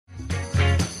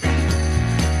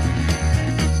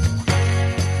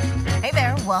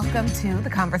welcome to The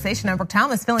Conversation. I'm Brooke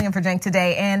Thomas, filling in for Cenk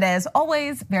today, and as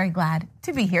always, very glad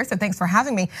to be here, so thanks for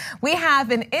having me. We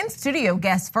have an in-studio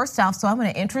guest first off, so I'm gonna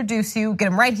introduce you, get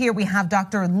him right here. We have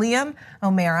Dr. Liam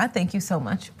O'Mara. Thank you so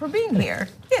much for being here.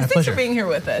 Yes, thanks for being here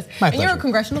with us. My pleasure. You're a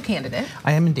congressional candidate.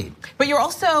 I am indeed. But you're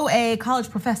also a college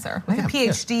professor with a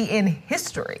PhD in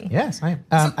history. Yes, I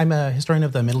am. I'm a historian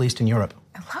of the Middle East and Europe.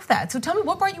 I love that. So tell me,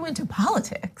 what brought you into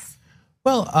politics?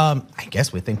 Well, I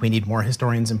guess we think we need more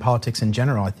historians in politics in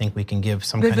general. I think we can give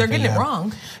some kind of They're getting it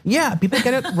wrong. Yeah, people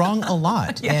get it wrong a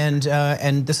lot. Yeah.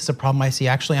 And this is a problem I see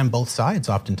actually on both sides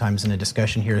oftentimes in a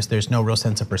discussion here is there's no real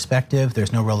sense of perspective.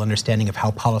 There's no real understanding of how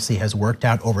policy has worked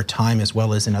out over time as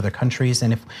well as in other countries.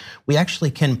 And if we actually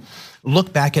can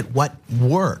look back at what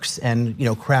works and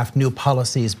craft new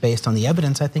policies based on the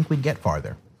evidence, I think we'd get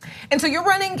farther. And so you're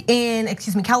running in,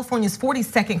 California's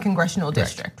 42nd congressional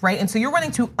district, right? And so you're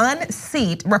running to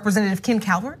unseat Representative Ken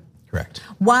Calvert? Correct.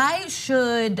 Why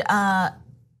should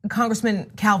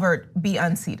Congressman Calvert be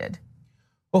unseated?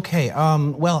 Okay,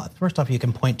 well, first off, you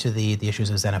can point to the issues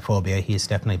of xenophobia. He's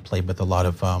definitely played with a lot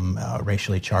of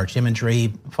racially charged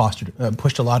imagery,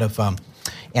 pushed a lot of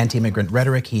anti-immigrant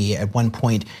rhetoric. He, at one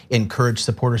point, encouraged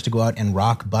supporters to go out and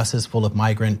rock buses full of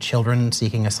migrant children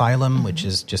seeking asylum, which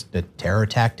is just a terror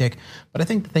tactic. But I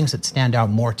think the things that stand out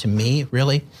more to me,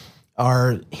 really,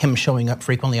 are him showing up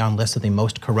frequently on lists of the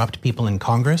most corrupt people in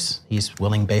Congress. He's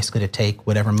willing basically to take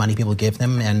whatever money people give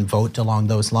them and vote along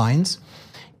those lines.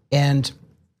 And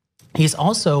he's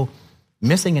also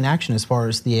missing in action as far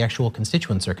as the actual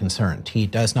constituents are concerned. He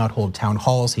does not hold town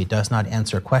halls. He does not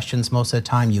answer questions most of the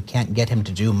time. You can't get him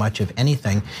to do much of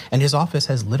anything. And his office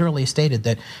has literally stated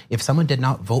that if someone did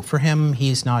not vote for him,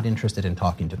 he's not interested in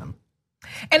talking to them.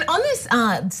 And on this,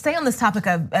 stay on this topic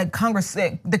of Congress,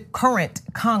 the current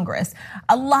Congress,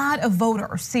 a lot of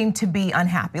voters seem to be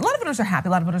unhappy. A lot of voters are happy,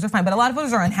 a lot of voters are fine, but a lot of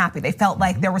voters are unhappy. They felt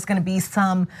like there was gonna be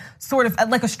some sort of,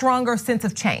 like a stronger sense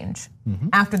of change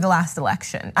after the last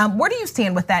election. Where do you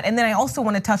stand with that? And then I also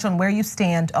wanna touch on where you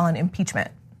stand on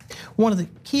impeachment. One of the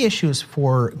key issues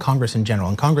for Congress in general,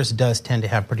 and Congress does tend to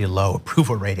have pretty low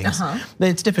approval ratings,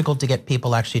 it's difficult to get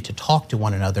people actually to talk to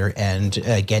one another and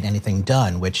get anything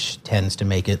done, which tends to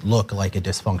make it look like a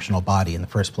dysfunctional body in the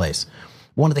first place.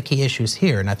 One of the key issues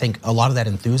here, and I think a lot of that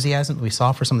enthusiasm that we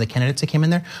saw for some of the candidates that came in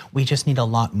there, we just need a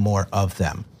lot more of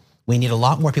them. We need a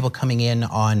lot more people coming in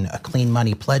on clean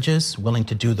money pledges, willing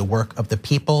to do the work of the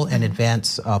people and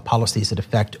advance policies that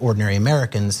affect ordinary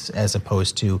Americans as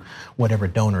opposed to whatever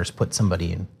donors put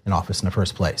somebody in office in the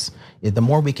first place. The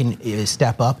more we can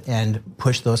step up and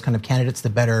push those kind of candidates,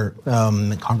 the better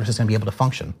Congress is going to be able to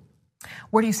function.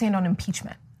 Where do you stand on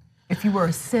impeachment? If you were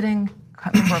a sitting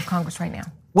member of Congress right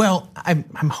now? Well,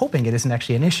 I'm hoping it isn't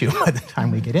actually an issue by the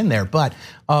time we get in there, but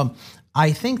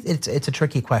I think it's a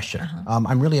tricky question.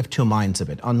 I really have two minds of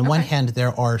it. On the one hand,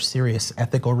 there are serious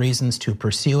ethical reasons to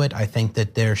pursue it. I think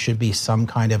that there should be some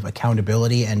kind of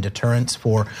accountability and deterrence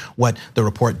for what the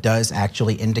report does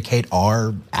actually indicate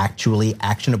are actually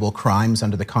actionable crimes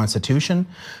under the Constitution.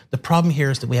 The problem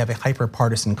here is that we have a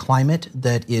hyper-partisan climate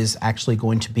that is actually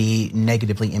going to be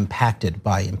negatively impacted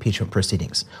by impeachment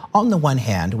proceedings. On the one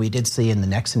hand, we did see in the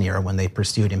Nixon era when they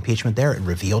pursued impeachment there, it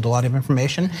revealed a lot of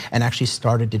information and actually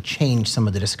started to change some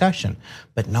of the discussion,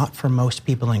 but not for most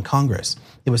people in Congress.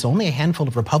 There was only a handful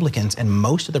of Republicans, and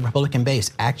most of the Republican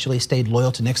base actually stayed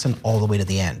loyal to Nixon all the way to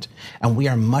the end. And we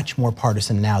are much more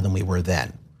partisan now than we were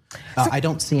then. I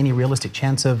don't see any realistic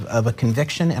chance of a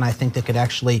conviction, and I think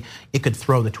that it could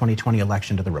throw the 2020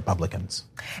 election to the Republicans.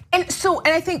 And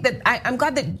I think that I'm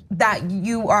glad that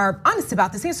you are honest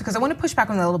about this answer, because I want to push back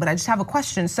on that a little bit. I just have a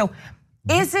question. So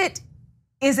is it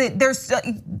there's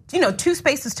two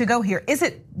spaces to go here. Is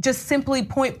it just simply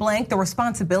point blank the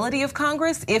responsibility of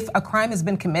Congress if a crime has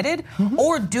been committed,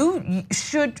 or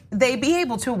should they be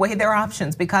able to weigh their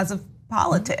options because of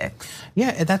politics?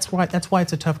 Yeah, that's why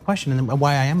it's a tough question, and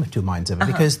why I am of two minds of it,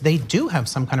 because they do have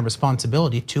some kind of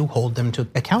responsibility to hold them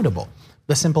accountable.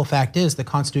 The simple fact is the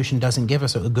Constitution doesn't give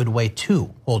us a good way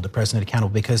to hold the president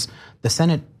accountable, because the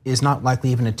Senate is not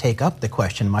likely even to take up the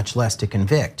question, much less to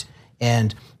convict.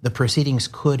 And the proceedings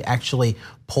could actually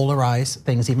polarize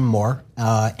things even more,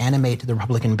 animate the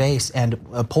Republican base, and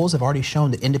polls have already shown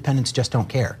that independents just don't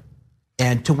care.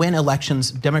 And to win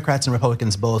elections, Democrats and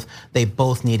Republicans they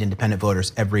both need independent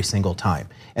voters every single time.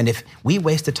 And if we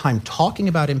waste the time talking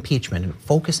about impeachment and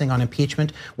focusing on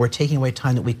impeachment, we're taking away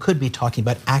time that we could be talking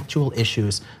about actual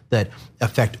issues that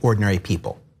affect ordinary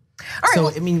people.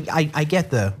 So, I mean, I get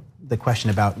the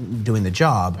question about doing the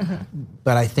job,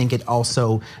 but I think it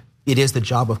also it is the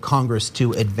job of Congress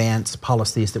to advance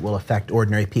policies that will affect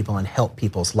ordinary people and help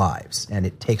people's lives. And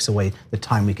it takes away the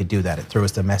time we could do that. It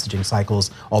throws the messaging cycles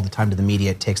all the time to the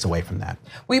media. It takes away from that.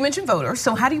 Well, you mentioned voters.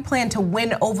 So how do you plan to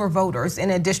win over voters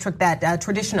in a district that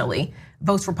traditionally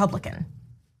votes Republican?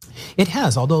 It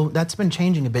has, although that's been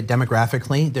changing a bit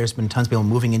demographically. There's been tons of people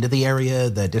moving into the area.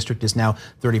 The district is now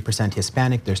 30%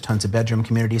 Hispanic. There's tons of bedroom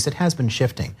communities. It has been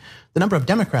shifting. The number of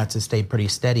Democrats has stayed pretty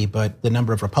steady, but the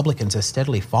number of Republicans has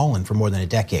steadily fallen for more than a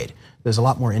decade. There's a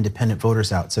lot more independent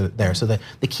voters out there. So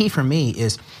the key for me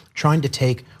is trying to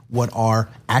take what are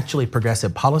actually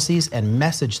progressive policies and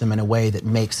message them in a way that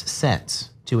makes sense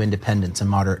to independents and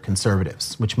moderate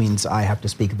conservatives, which means I have to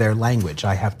speak their language.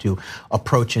 I have to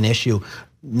approach an issue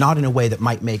not in a way that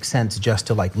might make sense just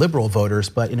to like liberal voters,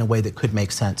 but in a way that could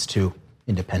make sense to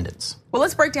independents. Well,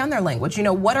 let's break down their language.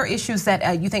 What are issues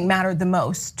that you think matter the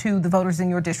most to the voters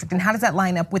in your district, and how does that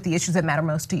line up with the issues that matter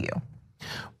most to you?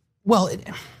 Well,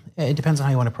 it depends on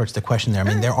how you want to approach the question there. I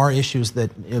mean, there are issues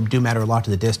that do matter a lot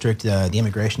to the district. The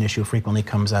immigration issue frequently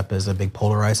comes up as a big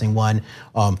polarizing one.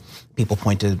 People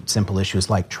point to simple issues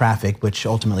like traffic, which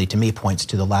ultimately to me points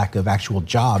to the lack of actual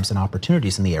jobs and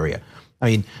opportunities in the area. I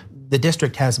mean, the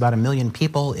district has about 1 million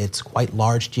people. It's quite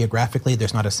large geographically.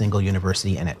 There's not a single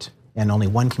university in it, and only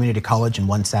one community college and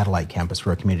one satellite campus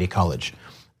for a community college.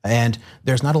 And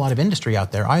there's not a lot of industry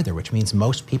out there either, which means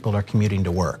most people are commuting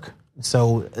to work.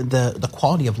 So the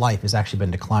quality of life has actually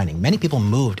been declining. Many people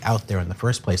moved out there in the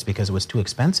first place because it was too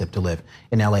expensive to live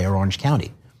in LA or Orange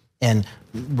County. And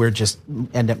we're just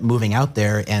end up moving out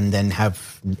there and then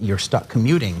you're stuck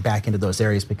commuting back into those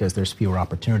areas because there's fewer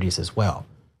opportunities as well.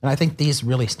 And I think these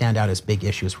really stand out as big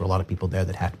issues for a lot of people there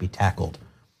that have to be tackled.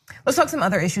 Let's talk some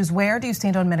other issues. Where do you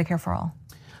stand on Medicare for All?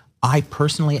 I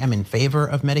personally am in favor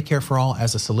of Medicare for All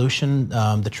as a solution.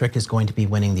 The trick is going to be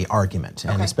winning the argument.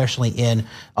 And especially in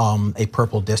a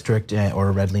purple district or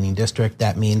a red-leaning district,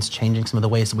 that means changing some of the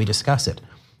ways that we discuss it.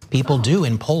 People do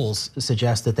in polls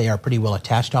suggest that they are pretty well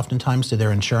attached oftentimes to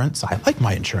their insurance. I like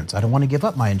my insurance. I don't want to give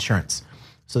up my insurance.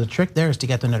 So the trick there is to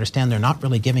get them to understand they're not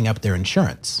really giving up their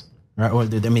insurance. Right? Or,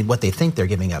 I mean, what they think they're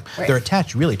giving up. Right. They're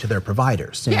attached really to their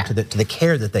providers, to the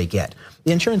care that they get.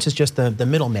 The insurance is just the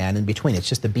middleman in between. It's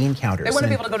just the bean counters. They want to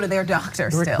be able to go to their doctor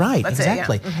still. Right,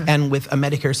 exactly. And with a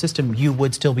Medicare system, you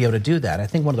would still be able to do that. I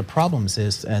think one of the problems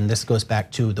is, and this goes back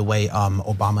to the way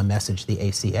Obama messaged the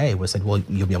ACA, was that, well,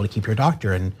 you'll be able to keep your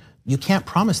doctor. And you can't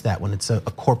promise that when it's a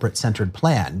corporate-centered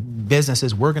plan.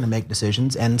 Businesses were going to make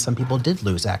decisions, and some people did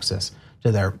lose access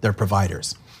to their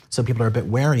providers. So people are a bit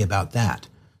wary about that.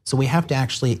 So we have to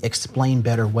actually explain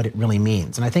better what it really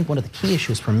means. And I think one of the key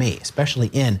issues for me, especially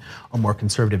in a more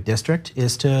conservative district,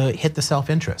 is to hit the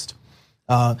self-interest.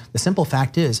 The simple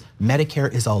fact is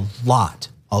Medicare is a lot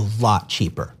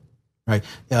cheaper, right?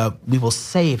 We will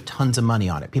save tons of money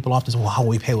on it. People often say, well, how will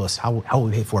we pay for this? How will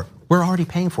we pay for it? We're already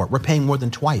paying for it. We're paying more than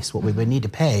twice what we would need to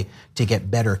pay to get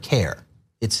better care.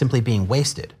 It's simply being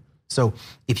wasted. So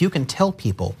if you can tell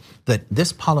people that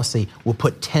this policy will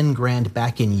put 10 grand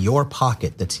back in your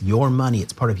pocket, that's your money,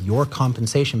 it's part of your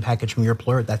compensation package from your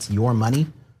employer, that's your money.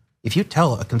 If you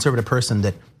tell a conservative person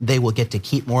that they will get to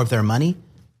keep more of their money,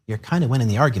 you're kind of winning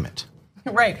the argument.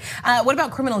 Right. What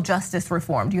about criminal justice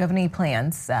reform? Do you have any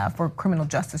plans for criminal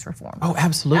justice reform? Oh,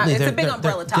 absolutely. It's a big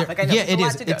umbrella topic. I know. Yeah, it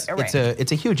is.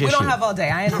 It's a huge issue. We don't have all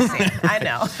day. I understand. I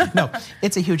know. No,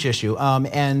 it's a huge issue,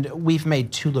 and we've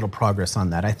made too little progress on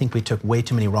that. I think we took way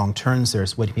too many wrong turns.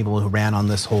 There's way too many people who ran on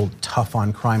this whole tough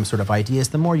on crime sort of ideas.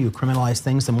 The more you criminalize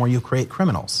things, the more you create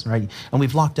criminals, right? And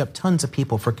we've locked up tons of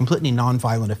people for completely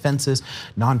nonviolent offenses,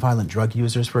 nonviolent drug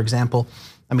users, for example.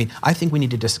 I mean, I think we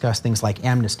need to discuss things like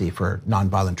amnesty for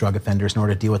nonviolent drug offenders in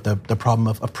order to deal with the problem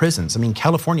of prisons. I mean,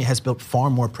 California has built far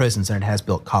more prisons than it has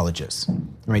built colleges.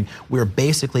 I mean, we're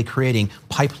basically creating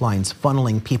pipelines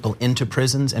funneling people into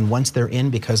prisons, and once they're in,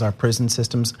 because our prison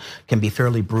systems can be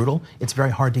fairly brutal, it's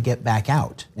very hard to get back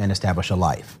out and establish a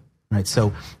life, right?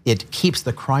 So it keeps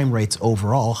the crime rates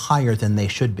overall higher than they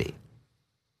should be.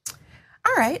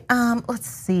 All right, let's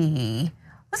see.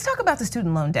 Let's talk about the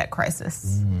student loan debt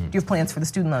crisis. Do you have plans for the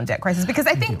student loan debt crisis? Because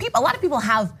I think a lot of people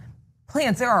have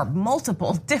plans. There are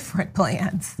multiple different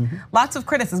plans. Lots of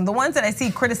criticism. The ones that I see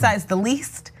criticized the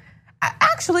least,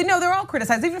 actually, no, they're all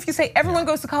criticized. Even if you say everyone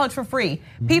goes to college for free,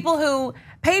 people who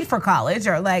paid for college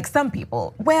are like some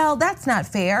people, well, that's not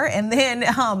fair. And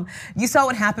then you saw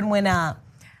what happened when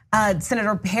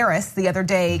Senator Harris the other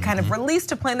day kind of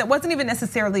released a plan that wasn't even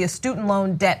necessarily a student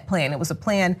loan debt plan. It was a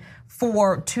plan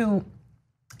to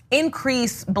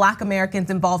increase Black Americans'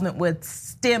 involvement with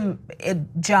STEM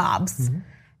jobs.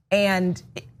 And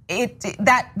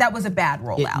that was a bad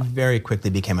rollout. It very quickly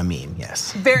became a meme,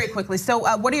 yes. Very quickly. So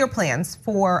what are your plans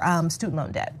for student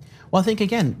loan debt? Well, I think,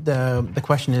 again, the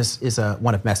question is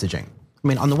one of messaging. I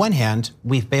mean, on the one hand,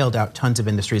 we've bailed out tons of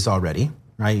industries already,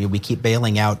 right? We keep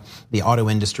bailing out the auto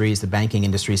industries, the banking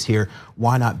industries here.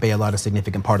 Why not bail out a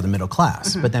significant part of the middle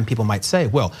class? But then people might say,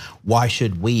 well, why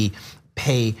should we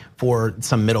pay for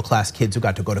some middle class kids who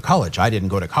got to go to college? I didn't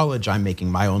go to college. I'm making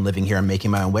my own living here. I'm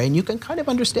making my own way. And you can kind of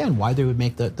understand why they would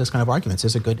make those kind of arguments.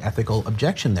 There's a good ethical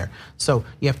objection there. So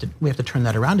we have to turn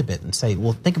that around a bit and say,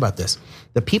 well, think about this.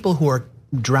 The people who are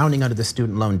drowning under the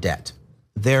student loan debt,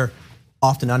 they're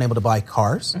often unable to buy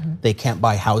cars. They can't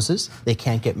buy houses. They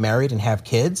can't get married and have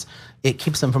kids. It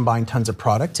keeps them from buying tons of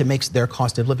products. It makes their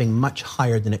cost of living much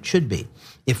higher than it should be.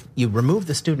 If you remove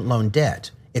the student loan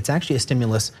debt, it's actually a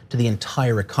stimulus to the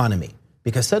entire economy,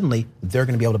 because suddenly they're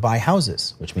going to be able to buy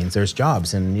houses, which means there's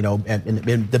jobs and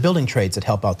in the building trades that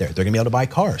help out there. They're going to be able to buy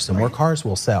cars, so more cars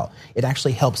will sell. It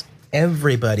actually helps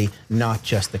everybody, not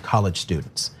just the college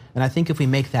students. And I think if we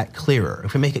make that clearer,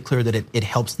 if we make it clear that it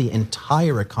helps the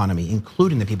entire economy,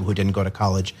 including the people who didn't go to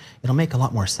college, it'll make a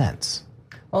lot more sense.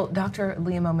 Well, Dr.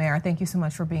 Liam O'Meara, thank you so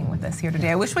much for being with us here today.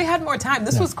 I wish we had more time.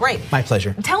 This was great. My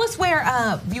pleasure. Tell us where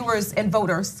viewers and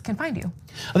voters can find you.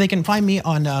 They can find me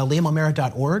on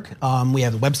liamomera.org. We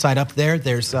have the website up there.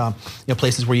 There's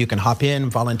places where you can hop in,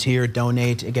 volunteer,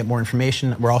 donate, get more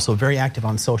information. We're also very active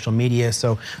on social media,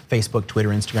 so Facebook, Twitter,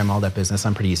 Instagram, all that business.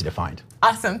 I'm pretty easy to find.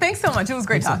 Awesome. Thanks so much. It was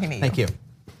great talking to you. Thank you.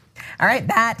 All right,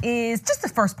 that is just the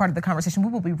first part of the conversation. We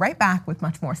will be right back with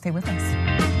much more. Stay with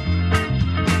us.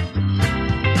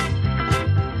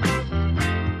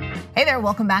 Hey there,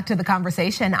 welcome back to The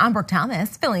Conversation. I'm Brooke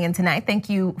Thomas, filling in tonight. Thank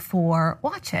you for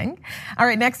watching. All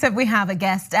right, next up we have a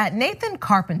guest, Nathan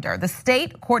Carpenter, the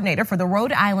state coordinator for the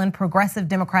Rhode Island Progressive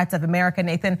Democrats of America.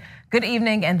 Nathan, good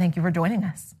evening and thank you for joining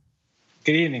us.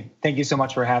 Good evening. Thank you so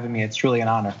much for having me. It's truly an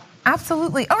honor.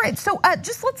 Absolutely. All right, so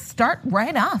just let's start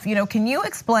right off. Can you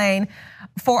explain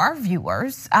for our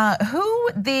viewers who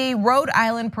the Rhode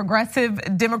Island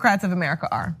Progressive Democrats of America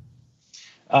are?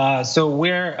 So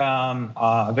we're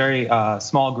a very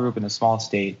small group in a small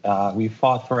state. We've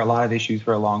fought for a lot of issues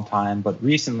for a long time, but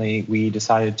recently we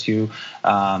decided to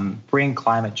bring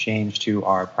climate change to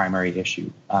our primary issue.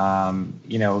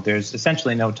 There's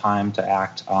essentially no time to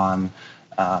act on,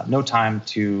 no time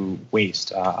to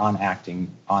waste on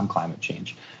acting on climate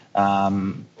change.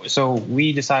 So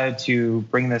we decided to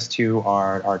bring this to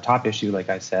our top issue, like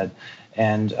I said,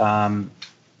 and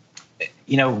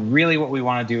really what we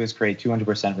want to do is create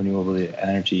 200% renewable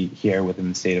energy here within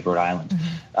the state of Rhode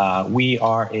Island. We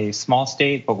are a small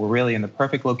state, but we're really in the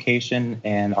perfect location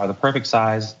and are the perfect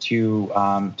size to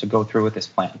go through with this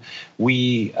plan.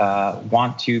 We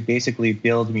want to basically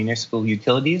build municipal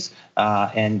utilities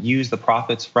and use the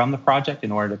profits from the project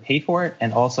in order to pay for it,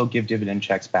 and also give dividend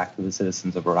checks back to the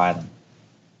citizens of Rhode Island.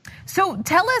 So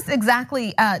tell us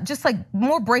exactly, just like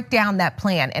more break down that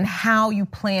plan and how you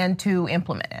plan to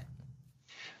implement it.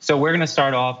 So we're going to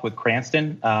start off with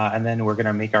Cranston, and then we're going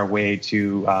to make our way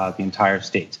to the entire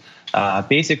state.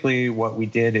 Basically, what we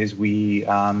did is we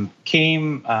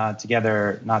came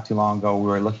together not too long ago. We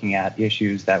were looking at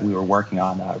issues that we were working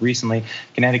on recently.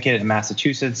 Connecticut and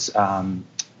Massachusetts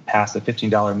passed a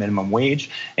 $15 minimum wage,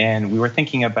 and we were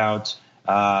thinking about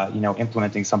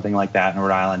implementing something like that in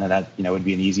Rhode Island, and that would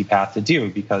be an easy path to do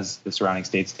because the surrounding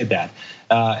states did that.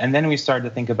 And then we started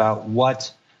to think about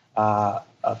what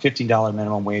a $15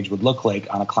 minimum wage would look like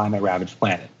on a climate-ravaged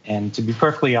planet. And to be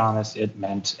perfectly honest, it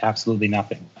meant absolutely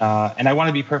nothing. And I want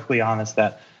to be perfectly honest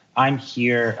that I'm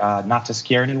here not to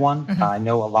scare anyone. I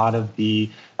know a lot of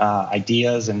the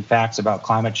ideas and facts about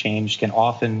climate change can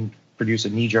often produce a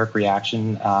knee-jerk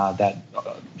reaction that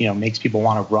makes people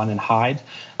want to run and hide.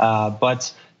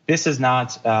 But this is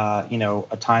not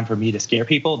a time for me to scare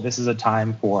people. This is a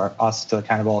time for us to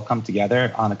kind of all come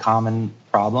together on a common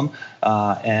problem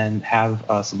and have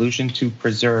a solution to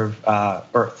preserve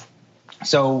Earth.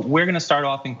 So we're going to start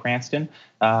off in Cranston,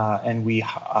 and we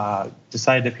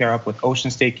decided to pair up with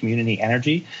Ocean State Community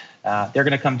Energy. They're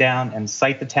going to come down and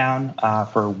site the town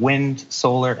for wind,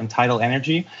 solar, and tidal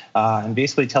energy, and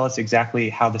basically tell us exactly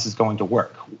how this is going to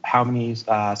work, how many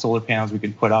solar panels we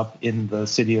could put up in the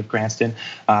city of Cranston,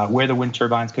 where the wind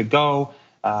turbines could go,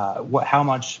 how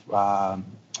much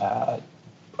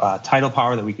tidal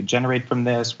power that we could generate from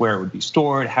this, where it would be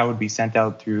stored, how it would be sent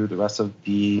out through the rest of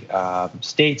the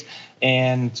state,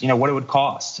 and what it would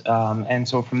cost. And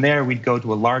so from there, we'd go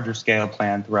to a larger scale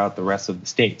plan throughout the rest of the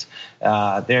state.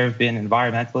 There have been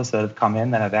environmentalists that have come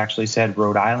in that have actually said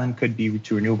Rhode Island could be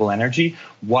to renewable energy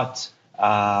what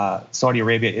Saudi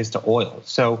Arabia is to oil.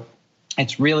 So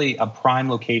it's really a prime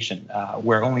location.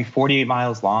 We're only 48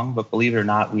 miles long, but believe it or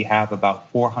not, we have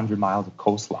about 400 miles of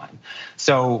coastline.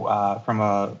 So from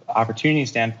an opportunity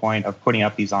standpoint of putting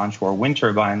up these onshore wind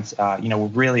turbines, we're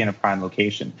really in a prime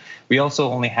location. We also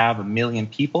only have 1 million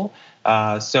people.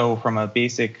 So from a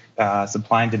basic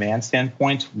supply and demand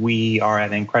standpoint, we are at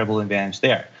an incredible advantage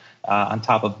there. On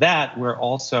top of that, we're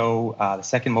also the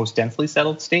second most densely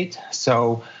settled state.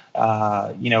 So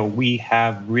we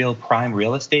have real prime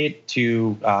real estate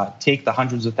to take the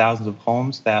hundreds of thousands of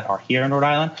homes that are here in Rhode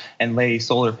Island and lay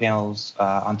solar panels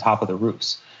on top of the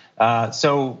roofs.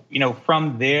 So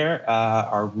from there,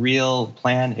 our real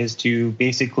plan is to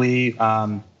basically,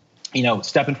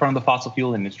 step in front of the fossil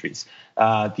fuel industries.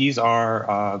 These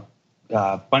are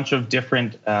a bunch of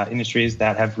different industries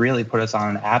that have really put us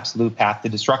on an absolute path to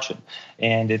destruction.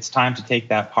 And it's time to take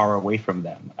that power away from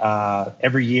them.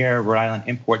 Every year, Rhode Island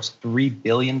imports $3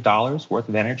 billion worth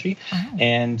of energy. Wow.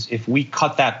 And if we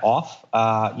cut that off,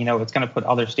 it's going to put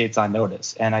other states on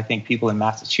notice. And I think people in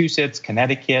Massachusetts,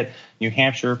 Connecticut, New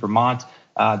Hampshire, Vermont,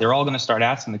 they're all going to start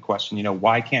asking the question,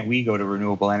 why can't we go to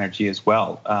renewable energy as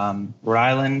well? Rhode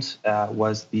Island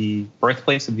was the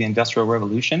birthplace of the Industrial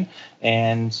Revolution.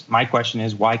 And my question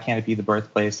is, why can't it be the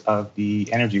birthplace of the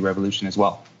energy revolution as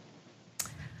well?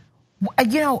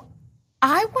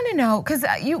 I want to know, because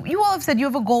you all have said you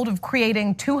have a goal of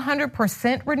creating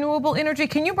 200% renewable energy.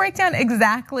 Can you break down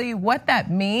exactly what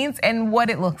that means and what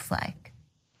it looks like?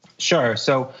 Sure.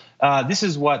 So this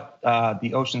is what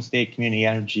the Ocean State Community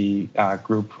Energy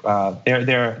Group,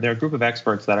 they're a group of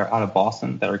experts that are out of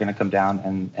Boston that are going to come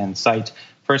down and cite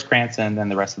first Cranston and then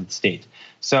the rest of the state.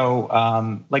 So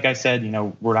like I said,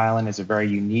 Rhode Island is a very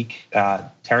unique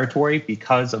territory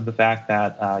because of the fact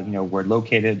that, we're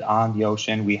located on the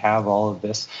ocean. We have all of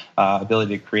this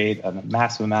ability to create a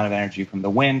massive amount of energy from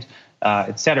the wind,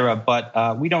 et cetera.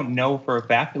 But we don't know for a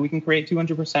fact that we can create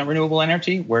 200% renewable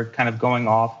energy. We're kind of going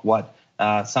off what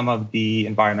some of the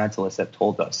environmentalists have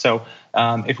told us. So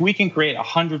if we can create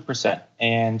 100%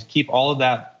 and keep all of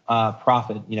that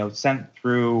profit, sent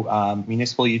through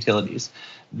municipal utilities,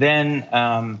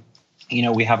 then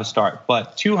we have a start.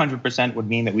 But 200% would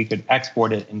mean that we could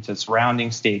export it into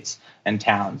surrounding states and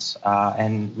towns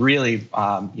and really,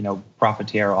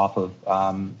 profiteer off of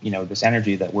this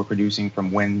energy that we're producing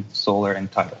from wind, solar,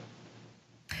 and tidal.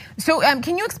 So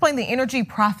can you explain the energy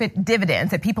profit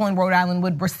dividends that people in Rhode Island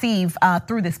would receive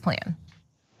through this plan?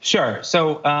 Sure.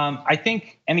 So I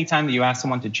think anytime that you ask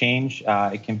someone to change,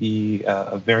 it can be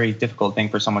a very difficult thing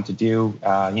for someone to do.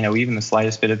 Even the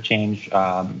slightest bit of change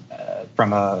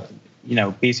from a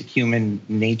basic human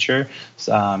nature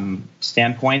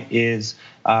standpoint is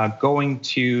going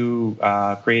to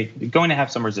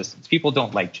have some resistance. People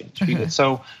don't like change. Mm-hmm.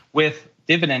 So with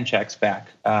dividend checks back,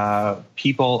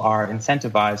 people are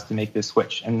incentivized to make this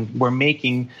switch. And we're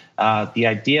making the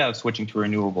idea of switching to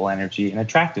renewable energy an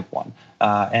attractive one.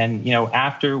 And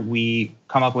after we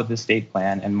come up with the state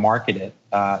plan and market it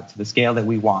to the scale that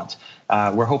we want,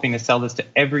 we're hoping to sell this to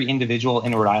every individual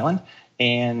in Rhode Island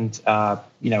and,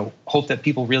 hope that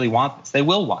people really want this. They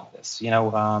will want this.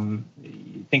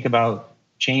 Think about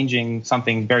changing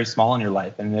something very small in your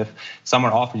life. And if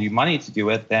someone offered you money to do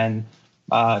it, then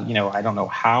I don't know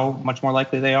how much more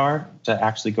likely they are to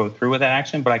actually go through with that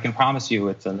action, but I can promise you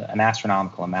it's an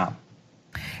astronomical amount.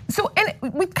 So, and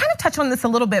we kind of touched on this a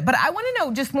little bit, but I want to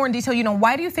know just more in detail,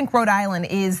 why do you think Rhode Island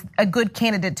is a good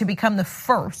candidate to become the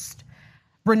first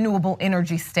renewable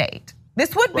energy state?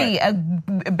 This would be a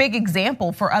big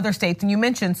example for other states, and you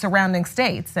mentioned surrounding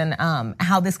states and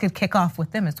how this could kick off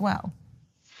with them as well.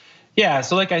 Yeah,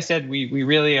 so like I said, we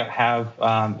really have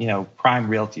prime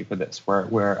realty for this.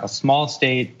 We're a small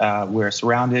state. We're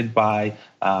surrounded by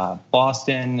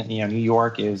Boston. New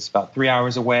York is about 3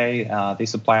 hours away. They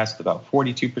supply us with about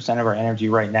 42% of our energy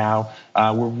right now.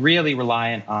 We're really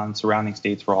reliant on surrounding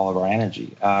states for all of our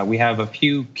energy. We have a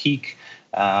few peak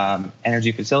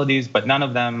energy facilities, but none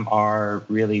of them are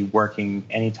really working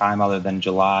any time other than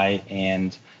July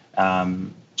and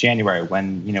January,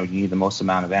 when you need the most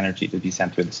amount of energy to be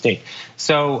sent through the state.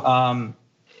 So,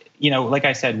 like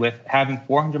I said, with having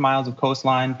 400 miles of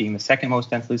coastline, being the second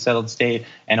most densely settled state,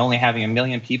 and only having 1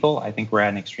 million people, I think we're at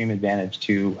an extreme advantage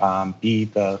to be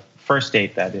the first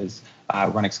state that is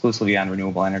run exclusively on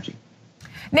renewable energy.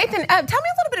 Nathan, tell me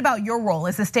a little bit about your role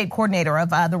as the state coordinator of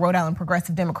the Rhode Island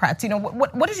Progressive Democrats.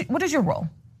 What is your role?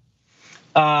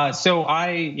 So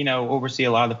I, oversee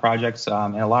a lot of the projects. In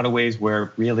a lot of ways,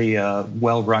 we're really a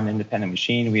well-run independent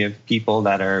machine. We have people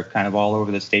that are kind of all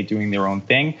over the state doing their own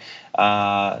thing.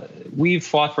 We've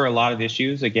fought for a lot of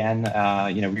issues. Again,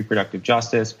 reproductive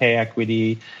justice, pay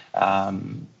equity,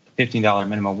 $15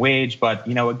 minimum wage. But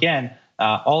again,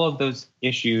 all of those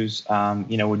issues,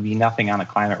 would be nothing on a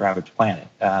climate-ravaged planet.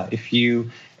 If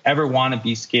you ever want to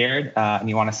be scared and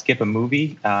you want to skip a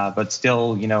movie, but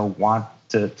still, want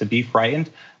to be frightened,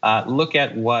 look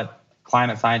at what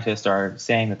climate scientists are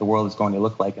saying that the world is going to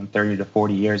look like in 30 to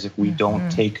 40 years if we don't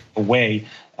take away,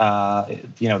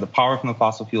 the power from the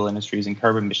fossil fuel industries and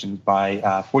curb emissions by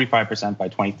 45% by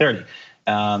 2030.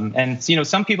 And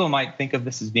some people might think of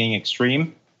this as being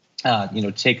extreme,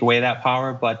 take away that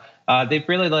power, but they've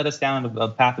really led us down a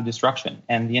path of destruction.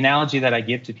 And the analogy that I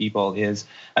give to people is,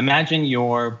 imagine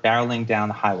you're barreling down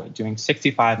the highway doing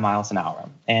 65 miles an hour,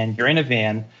 and you're in a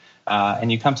van,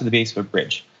 and you come to the base of a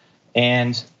bridge.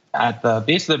 And at the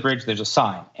base of the bridge, there's a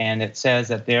sign, and it says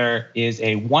that there is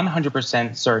a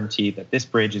 100% certainty that this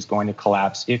bridge is going to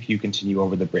collapse if you continue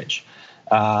over the bridge.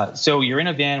 So you're in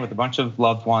a van with a bunch of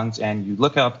loved ones, and you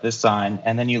look up this sign,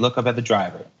 and then you look up at the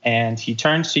driver, and he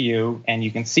turns to you, and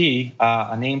you can see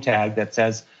a name tag that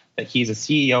says that he's a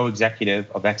CEO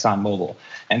executive of ExxonMobil.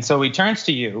 And so he turns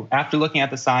to you after looking at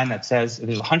the sign that says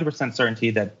there's 100%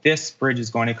 certainty that this bridge is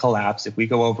going to collapse if we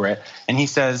go over it, and he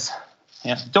says,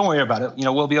 don't worry about it,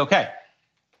 we'll be okay.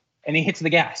 And he hits the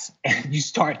gas, and you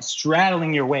start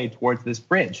straddling your way towards this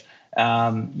bridge.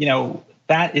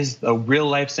 That is a real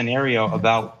life scenario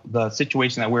about the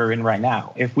situation that we're in right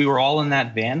now. If we were all in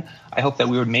that van, I hope that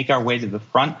we would make our way to the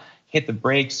front, hit the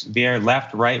brakes, veer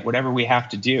left, right, whatever we have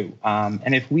to do.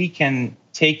 And if we can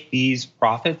take these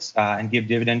profits and give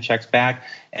dividend checks back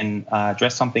and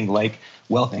address something like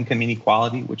wealth income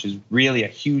inequality, which is really a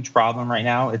huge problem right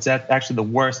now, it's actually the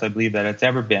worst, I believe, that it's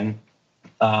ever been.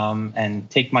 And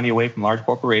take money away from large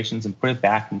corporations and put it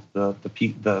back into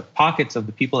the pockets of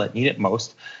the people that need it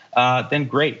most, then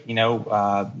great.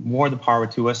 More the power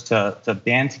to us to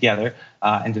band together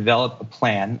and develop a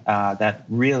plan that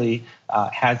really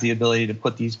has the ability to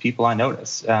put these people on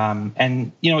notice.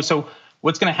 So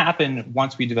what's going to happen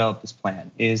once we develop this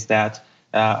plan is that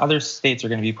other states are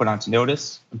going to be put on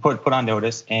notice,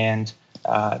 and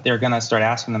they're going to start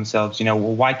asking themselves,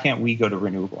 why can't we go to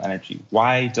renewable energy?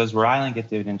 Why does Rhode Island get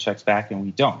dividend checks back and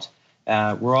we don't?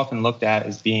 We're often looked at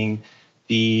as being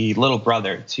the little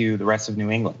brother to the rest of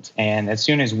New England. And as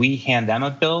soon as we hand them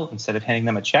a bill instead of handing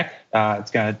them a check,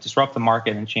 it's going to disrupt the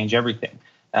market and change everything.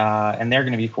 And they're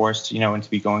going to be forced, into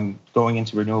be going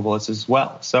into renewables as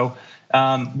well. So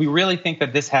we really think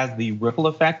that this has the ripple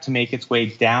effect to make its way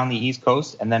down the East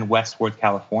Coast and then west towards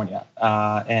California.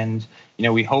 And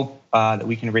we hope that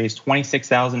we can raise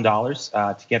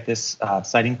 $26,000 to get this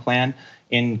siting plan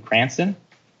in Cranston,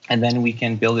 and then we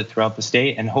can build it throughout the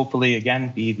state and hopefully, again,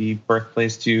 be the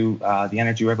birthplace to the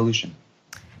energy revolution.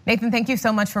 Nathan, thank you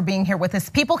so much for being here with us.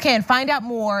 People can find out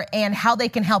more and how they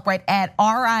can help right at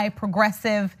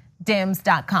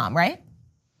riprogressivedems.com, right?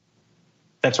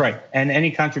 That's right. And any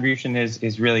contribution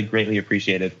is really greatly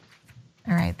appreciated.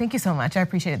 All right. Thank you so much. I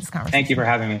appreciate this conversation. Thank you for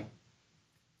having me.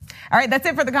 All right. That's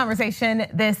it for the conversation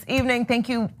this evening. Thank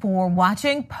you for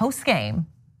watching. Postgame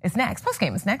is next.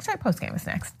 Postgame is next, right? Postgame is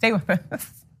next. Stay with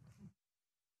us.